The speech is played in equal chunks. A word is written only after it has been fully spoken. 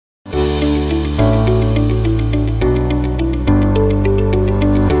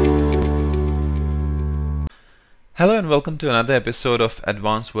Hello and welcome to another episode of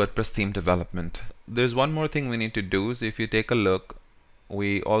Advanced WordPress Theme Development. There's one more thing we need to do. So if you take a look,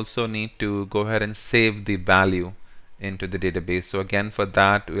 we also need to go ahead and save the value into the database. So again, for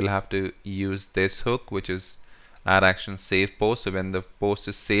that we'll have to use this hook, which is add action save post. So when the post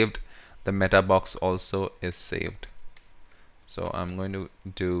is saved, the metabox also is saved. So I'm going to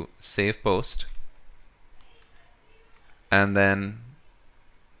do save post, and then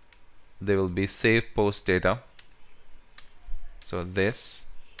there will be save post data. So this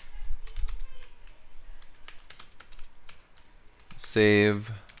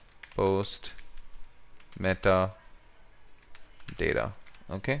save post meta data,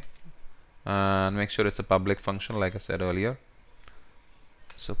 okay, and make sure it's a public function like I said earlier.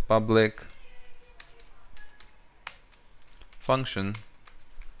 So public function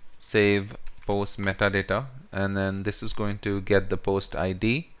save post metadata, and then this is going to get the post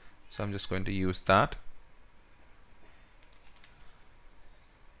ID, so I'm just going to use that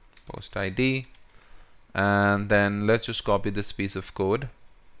post ID, and then let's just copy this piece of code.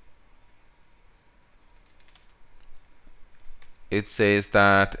 It says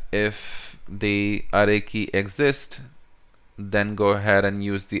that if the array key exists, then go ahead and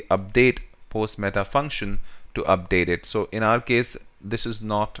use the update post meta function to update it. So in our case, this is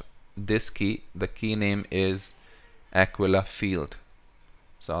not this key. The key name is Aquila field,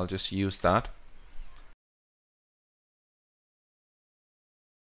 so I'll just use that.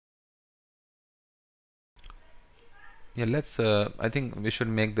 Yeah, let's I think we should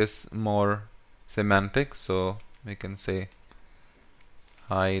make this more semantic, so we can say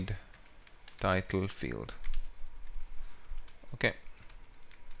hide title field. Okay,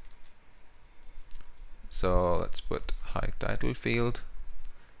 so let's put hide title field,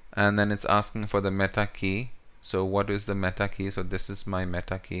 and then it's asking for the meta key. So what is the meta key? So this is my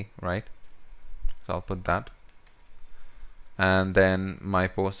meta key, right? So I'll put that, and then my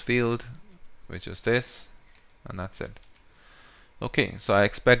post field, which is this, and that's it. Okay, so I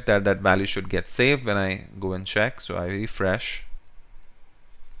expect that that value should get saved when I go and check. So I refresh,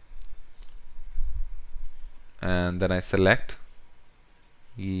 and then I select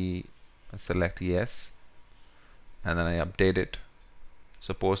yes, and then I update it.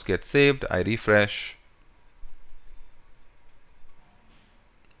 So post gets saved, I refresh.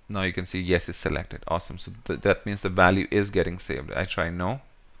 Now you can see yes is selected. Awesome. So that means the value is getting saved. I try no.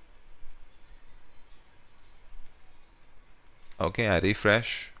 Okay, I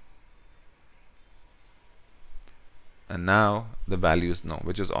refresh, and now the value is no,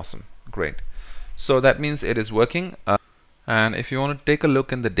 which is awesome. Great. So that means it is working. And if you want to take a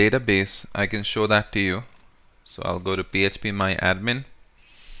look in the database, I can show that to you. So I'll go to PHP my admin,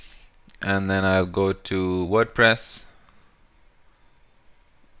 and then I'll go to WordPress,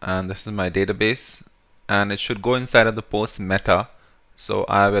 and this is my database, and it should go inside of the post meta. So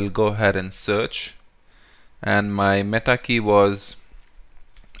I will go ahead and search, and my meta key was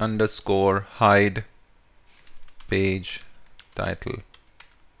underscore hide page title.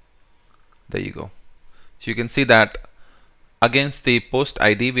 There you go. So you can see that against the post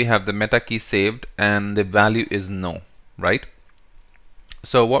ID we have the meta key saved and the value is no, right?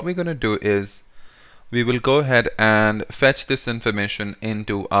 So what we're going to do is we will go ahead and fetch this information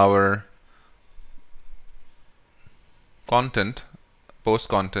into our content, post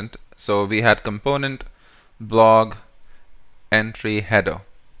content. So we had component, blog, entry, header.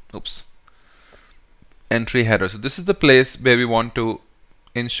 Entry header. So this is the place where we want to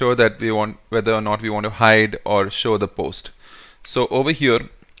ensure that we want whether or not we want to hide or show the post. So over here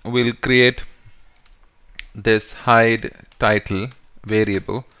we'll create this hide title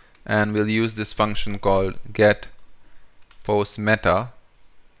variable, and we'll use this function called get post meta.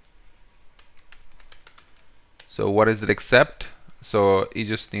 So what does it accept? So you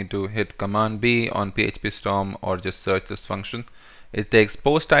just need to hit Command B on PHP Storm or just search this function. It takes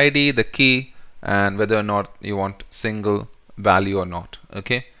post ID, the key, and whether or not you want single value or not,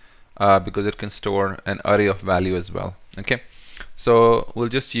 okay, because it can store an array of value as well. Okay, so we'll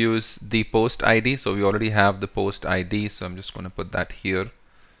just use the post ID. So we already have the post ID, so I'm just going to put that here,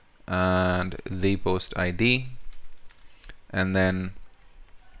 and the post ID, and then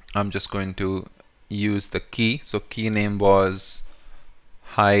I'm just going to use the key. So key name was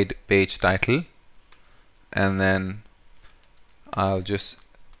hide page title, and then I'll just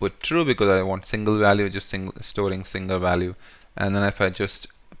put true because I want single value, just storing single value. And then if I just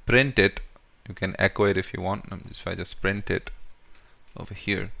print it, you can echo it if you want. If I just print it over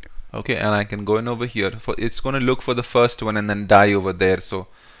here, okay, and I can go in over here. It's going to look for the first one and then die over there. So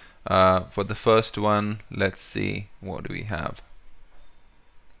for the first one, let's see, what do we have?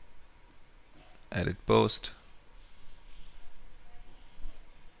 Edit post.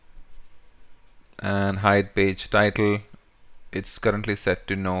 and hide page title, it's currently set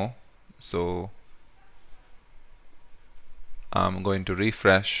to no, so I'm going to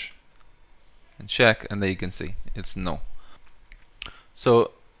refresh and check, and there you can see it's no.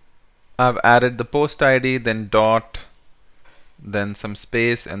 So I've added the post ID, then dot, then some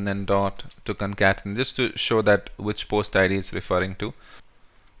space, and then dot to concatenate, just to show that which post ID is referring to.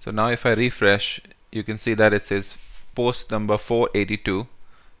 So now if I refresh, you can see that it says post number 482.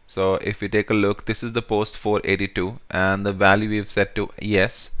 So if we take a look, this is the post 482, and the value we've set to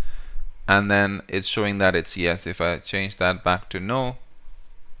yes, and then it's showing that it's yes. If I change that back to no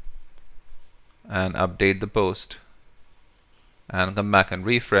and update the post and come back and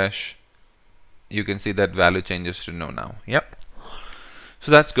refresh, you can see that value changes to no now. Yep.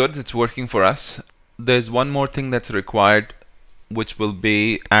 So that's good, it's working for us. There's one more thing that's required, which will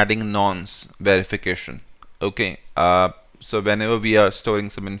be adding nonce verification. Okay, so whenever we are storing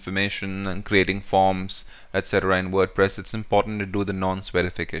some information and creating forms, etc. in WordPress, it's important to do the nonce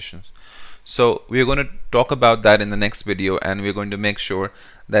verifications. So we're going to talk about that in the next video, and we're going to make sure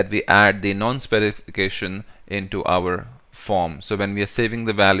that we add the nonce verification into our form. So when we are saving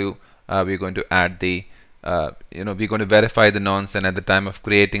the value, we're going to add the we're going to verify the nonce, and at the time of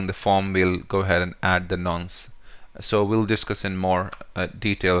creating the form, we'll go ahead and add the nonce. So we'll discuss in more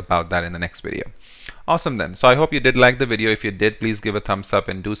detail about that in the next video. Awesome then. So I hope you did like the video. If you did, please give a thumbs up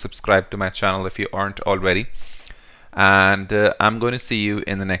and do subscribe to my channel if you aren't already. And I'm going to see you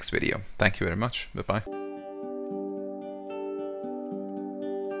in the next video. Thank you very much. Bye-bye.